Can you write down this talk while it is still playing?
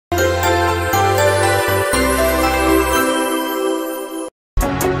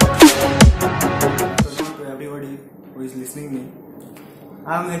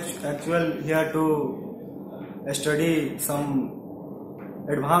I'm actually here to study some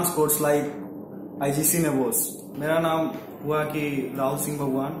advanced course like IGC NEBOSH। मेरा नाम हुआ कि राहुल सिंह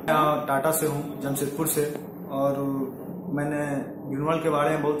भगवान, मैं टाटा से हूँ, जमशेदपुर से। और मैंने ग्रीनवॉल के बारे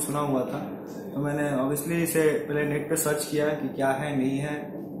में बहुत सुना हुआ था, तो मैंने ऑब्वियसली इसे पहले नेट पे सर्च किया कि क्या है नहीं है,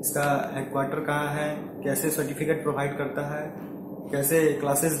 इसका हेडक्वार्टर कहाँ है, कैसे सर्टिफिकेट प्रोवाइड करता है, कैसे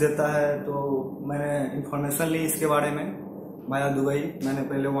क्लासेस देता है। तो मैंने इन्फॉर्मेशन ली इसके बारे में भाया दुबई। मैंने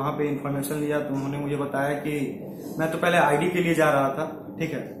पहले वहाँ पे इन्फॉर्मेशन लिया तो उन्होंने मुझे बताया कि मैं तो पहले आईडी के लिए जा रहा था,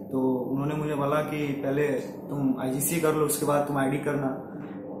 ठीक है। तो उन्होंने मुझे बोला कि पहले तुम आईजीसी कर लो, उसके बाद तुम आईडी करना।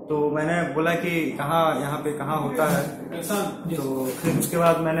 तो मैंने बोला कि कहाँ यहाँ पे कहाँ होता है। तो फिर उसके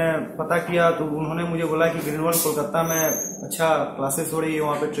बाद मैंने पता किया तो उन्होंने मुझे बोला कि ग्रीनवॉल कोलकाता में अच्छा क्लासेस हो रही है,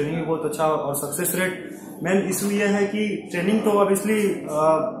 वहाँ पे ट्रेनिंग भी बहुत अच्छा और सक्सेस रेट मेन इसलिए है कि ट्रेनिंग तो ऑब्वियसली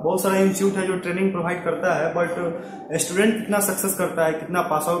बहुत सारा इंस्टीट्यूट है जो ट्रेनिंग प्रोवाइड करता है, बट स्टूडेंट कितना सक्सेस करता है, कितना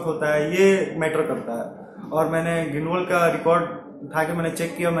पास आउट होता है, ये मैटर करता है। और मैंने ग्रीनवॉल का रिकॉर्ड उठा के मैंने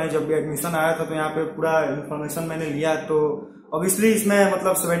चेक किया। मैं जब भी एडमिशन आया था तो यहाँ पे पूरा इन्फॉर्मेशन मैंने लिया, तो ऑब्वियसली इसमें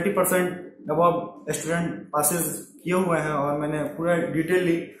मतलब 70% अबव स्टूडेंट पासेस किए हुए हैं और मैंने पूरा डिटेल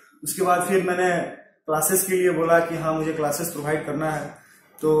ली। उसके बाद फिर मैंने क्लासेस के लिए बोला कि हाँ मुझे क्लासेस प्रोवाइड करना है,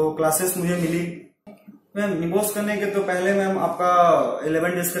 तो क्लासेस मुझे मिली। मैम निबोश करने के तो पहले मैम आपका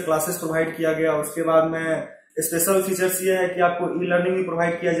 11 डेज का क्लासेस प्रोवाइड किया गया। उसके बाद में स्पेशल फीचर्स ये है कि आपको ई लर्निंग भी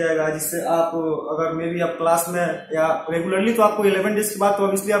प्रोवाइड किया जाएगा, जिससे आप अगर मे बी आप क्लास में या रेगुलरली तो आपको 11 डेज के बाद तो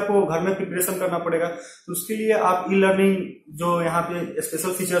ऑब्वियसली आपको घर में प्रिपरेशन करना पड़ेगा, तो उसके लिए आप ई लर्निंग जो यहाँ पे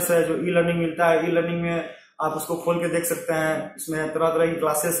स्पेशल फीचर्स है, जो ई लर्निंग मिलता है, ई लर्निंग में आप उसको खोल के देख सकते हैं। इसमें तरह तरह की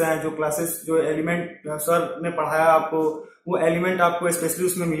क्लासेस हैं, जो एलिमेंट सर ने पढ़ाया आपको वो एलिमेंट आपको स्पेशली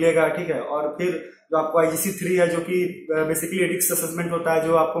उसमें मिलेगा, ठीक है। और फिर जो आपको IGC 3 है, जो कि बेसिकली रिस्क असेसमेंट होता है,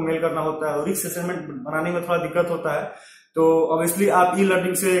 जो आपको मेल करना होता है, और रिस्क असेसमेंट बनाने में थोड़ा दिक्कत होता है। तो ऑब्वियसली आप ई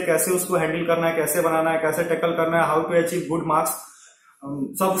लर्निंग से कैसे उसको हैंडल करना है, कैसे बनाना है, कैसे टैकल करना है, how to achieve good marks,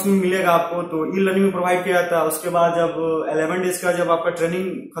 सब उसमें मिलेगा आपको। तो ई लर्निंग में प्रोवाइड किया जाता है। उसके बाद जब 11 डेज का जब आपका ट्रेनिंग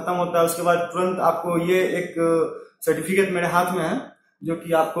खत्म होता है, उसके बाद तुरंत आपको ये एक सर्टिफिकेट मेरे हाथ में है, जो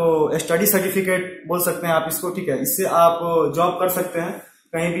कि आपको स्टडी सर्टिफिकेट बोल सकते हैं आप इसको, ठीक है। इससे आप जॉब कर सकते हैं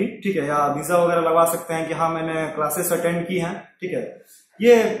कहीं भी, ठीक है, या वीजा वगैरह लगवा सकते हैं कि हाँ मैंने क्लासेस अटेंड की हैं, ठीक है।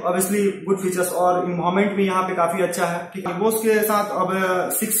 ये ऑब्वियसली गुड फीचर्स और इन्वायरमेंट भी यहाँ पे काफी अच्छा है, ठीक है। बोस के साथ अब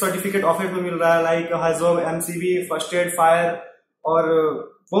 6 सर्टिफिकेट ऑफर में मिल रहा है, like हाइजोब, MCB, first aid, fire, और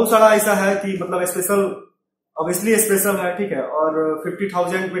बहुत सारा ऐसा है कि मतलब स्पेशल, ऑब्वियसली स्पेशल है, ठीक है। और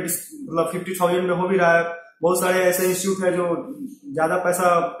 50,000 में मतलब 50,000 में हो भी रहा है। बहुत सारे ऐसे इंस्टीट्यूट है जो ज्यादा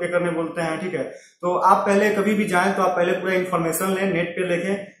पैसा पे करने बोलते हैं, ठीक है। तो आप पहले कभी भी जाएं तो आप पहले पूरा इन्फॉर्मेशन लें, नेट पे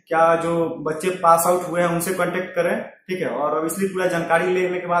देखें क्या जो बच्चे पास आउट हुए हैं उनसे कांटेक्ट करें, ठीक है। और ऑब्वियसली पूरा जानकारी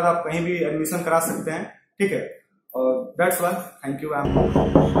लेने के बाद आप कहीं भी एडमिशन करा सकते हैं, ठीक है। और दैट्स ऑल, थैंक यू।